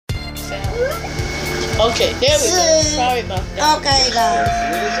fail. Okay, there we go. Sorry about that. Okay, guys.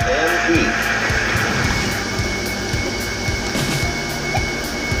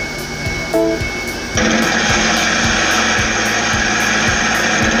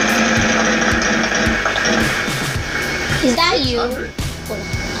 Is that you?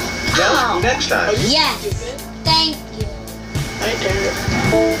 Now, next time. Yes. Thank you. Right there.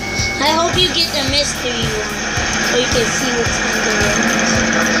 I hope you get the mystery one so you can see what's under it.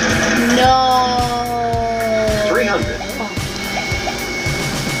 No. 300.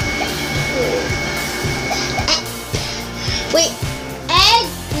 Wait. Egg?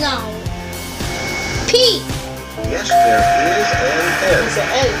 No. P. Yes, there is It's an an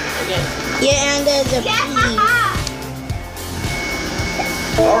N again. Yeah, and there's a P. N.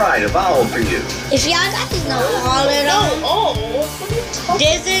 All right, a vowel for you. If y'all guys know all of them, Oh, what are you talking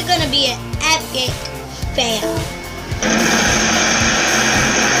this is gonna be an epic fail.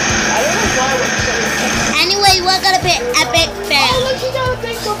 I don't know why we're saying Anyway, we're gonna pick epic Oh, fail. look, you got a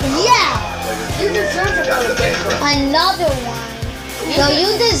bankrupt. Yeah, You deserve another bankrupt. another one. So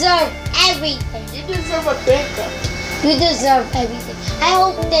you deserve everything. You deserve a bankrupt. You deserve everything. I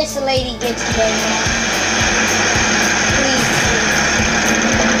hope this lady gets bankrupt. Please.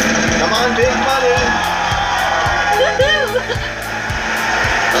 Come on, big money.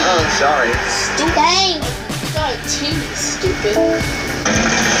 Sorry. Thanks. You got a T, stupid.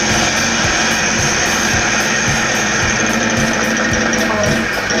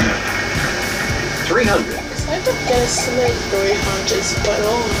 300. I don't get so many 300s, but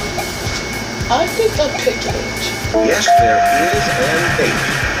I think I'll pick it. Yes, there is an H.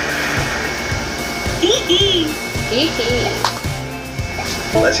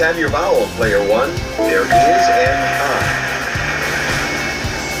 Let's have your vowel, player one. There is an I.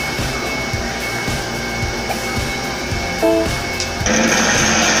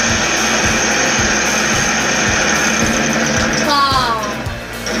 Wow.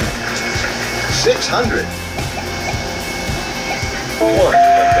 600. One of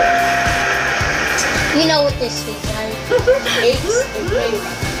that. You know what this is, right? Eggs and bacon.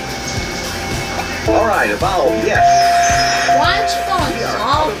 All right, a vowel, yes. Why aren't you going We are out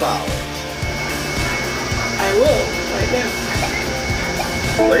solve? of vowels. I will, right now.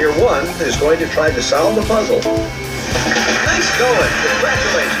 Player one is going to try to solve the puzzle. Nice going.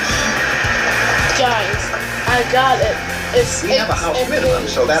 Congratulations. Guys, I got it. It's We have a eggs house and minimum,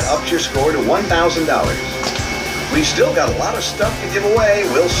 so that bacon. ups your score to $1,000. We've still got a lot of stuff to give away.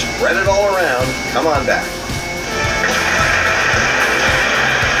 We'll spread it all around. Come on back.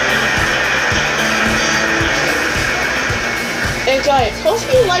 And guys,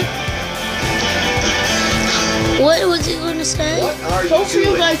 hopefully you like. What was he gonna say? What are you Hopefully you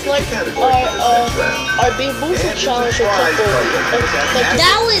doing? guys like Category for the next round. our Big Booster And challenge the a prize couple. program.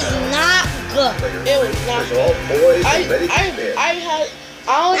 That was not good. It was not. There's all boys and ready to spin. I only had.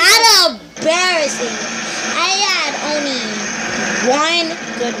 Not embarrassing. I had only one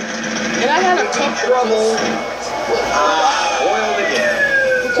good one. And I had a tough trouble. Boiled again.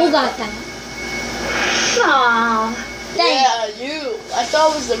 Who got that? Aww. Thanks. Yeah, you. I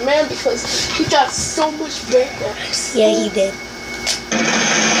thought it was the man because he got so much bacon. Yeah, he did.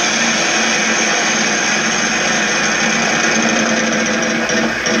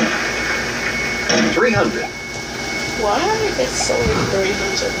 $300. Why did I get so many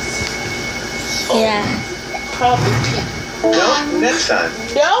 300s? Yeah. Probably P. No, next time.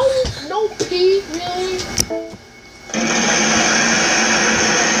 No P, really?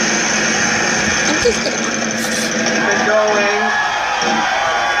 I'm just gonna. Keep it going.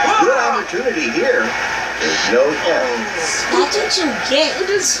 Good opportunity here. There's no F. That's what you get.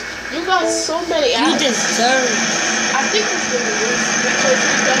 You got so many You apples. deserve. I think it's gonna be because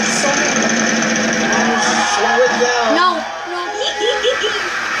you got so many. Slow it down. No.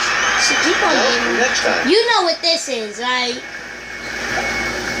 So keep on No, getting. next time. You know what this is, right?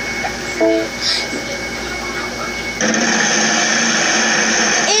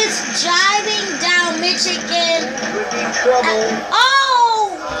 It's driving down Michigan. Could be trouble.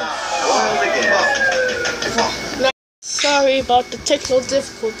 Oh! Boiled again. Sorry about the technical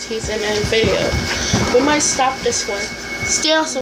difficulties in that video. We might stop this one. Stay awesome.